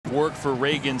work for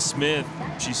Regan Smith.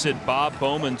 She said Bob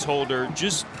Bowman told her,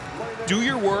 just do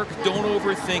your work, don't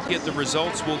overthink it, the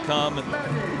results will come.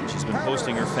 She's been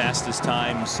posting her fastest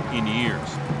times in years.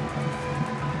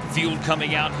 Field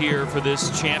coming out here for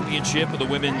this championship of the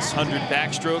women's 100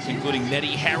 backstroke, including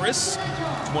Nettie Harris,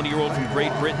 20-year-old from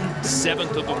Great Britain,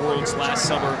 7th of the world's last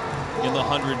summer in the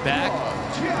 100 back.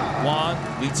 Wan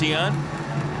Litian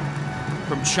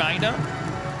from China.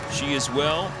 She as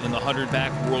well in the 100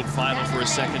 back world final for a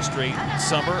second straight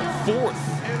summer. 4th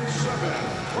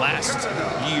last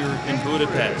year in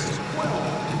Budapest.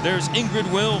 There's Ingrid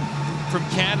Wilm from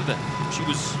Canada. She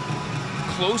was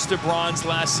close to bronze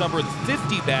last summer. The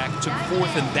 50 back took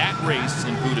 4th in that race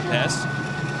in Budapest.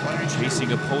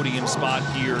 Chasing a podium spot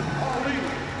here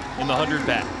in the 100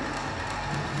 back.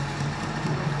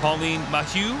 Pauline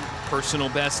Mckeown, personal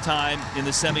best time in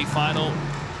the semifinal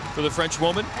for the French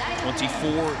woman, 24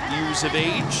 years of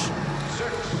age.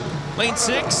 Lane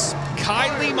 6,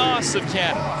 Kaylee Moss of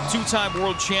Canada, 2-time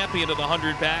world champion of the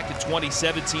 100 back in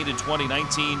 2017 and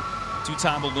 2019.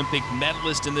 2-time Olympic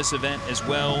medalist in this event as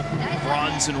well.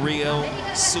 Bronze in Rio,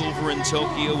 silver in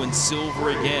Tokyo, and silver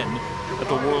again at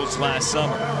the world's last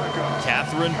summer.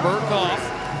 Catherine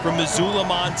Burkhoff from Missoula,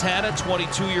 Montana,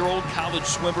 22-year-old college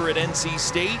swimmer at NC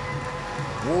State.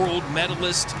 World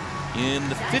medalist in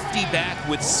the 50 back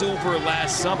with silver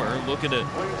last summer. Looking to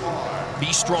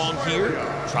be strong here,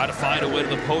 try to find a way to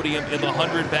the podium in the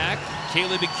 100 back.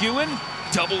 Kaylee Mckeown,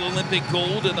 double Olympic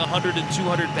gold in the 100 and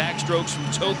 200 backstrokes from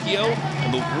Tokyo,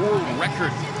 and the world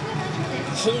record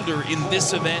holder in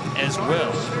this event as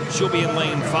well. She'll be in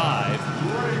lane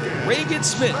 5. Regan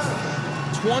Smith,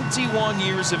 21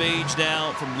 years of age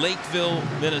now, from Lakeville,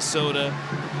 Minnesota,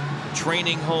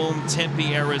 training home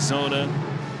Tempe, Arizona,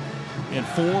 and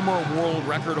former world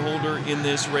record holder in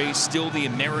this race, still the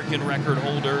American record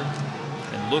holder,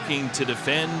 and looking to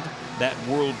defend that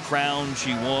world crown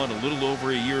she won a little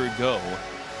over a year ago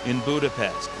in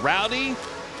Budapest. Rowdy,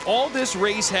 all this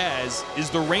race has is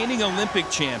the reigning Olympic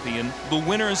champion, the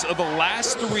winners of the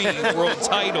last 3 world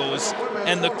titles,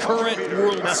 and the current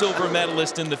world silver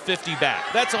medalist in the 50 back.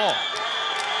 That's all.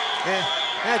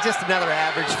 Yeah, just another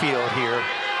average field here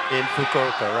in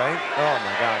Fukuoka, right? Oh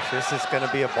my gosh, this is going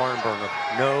to be a barn burner.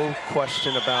 No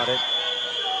question about it.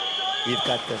 You've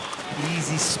got the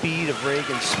easy speed of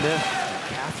Regan Smith,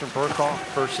 Catherine Burkhoff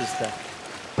versus the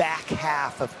back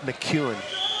half of Mckeown.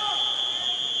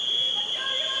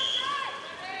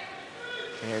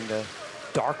 And the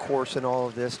dark horse in all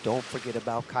of this, don't forget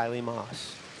about Kaylee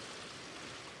Moss.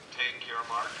 Take your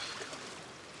marks.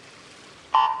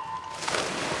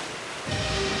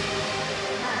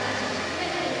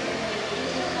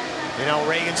 You know,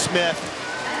 Regan Smith,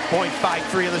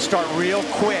 0.53 on the start real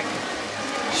quick.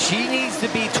 She needs to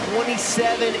be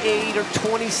 27.8 or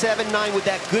 27.9 with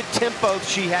that good tempo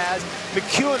she has.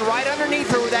 Mckeown right underneath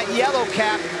her with that yellow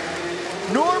cap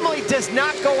normally does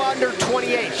not go under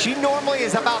 28. She normally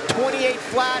is about 28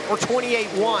 flat or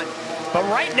 28.1. But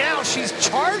right now she's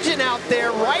charging out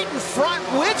there right in front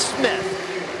with Smith.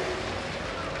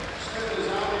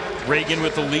 Regan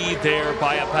with the lead there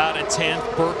by about a 10th.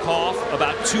 Burkhoff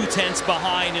about 2/10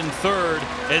 behind in 3rd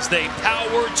as they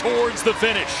power towards the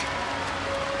finish.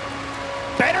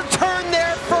 Better turn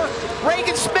there for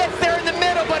Regan Smith there in the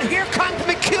middle, but here comes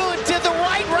Mckeown to the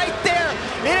right there.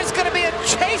 It is going to be a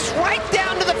chase right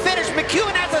down to the finish.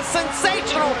 Mckeown has a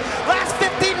sensational last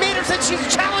 15 meters, and she's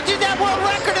challenging that world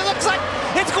record. It looks like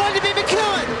it's going to be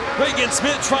Mckeown. Regan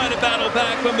Smith trying to battle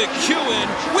back, but Mckeown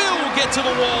will get to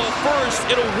the wall first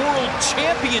in a world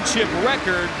championship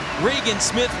record. Regan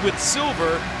Smith with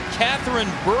silver. Catherine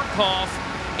Burkhoff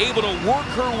able to work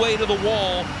her way to the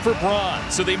wall for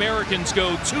bronze. So the Americans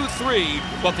go 2-3,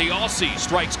 but the Aussie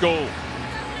strikes gold.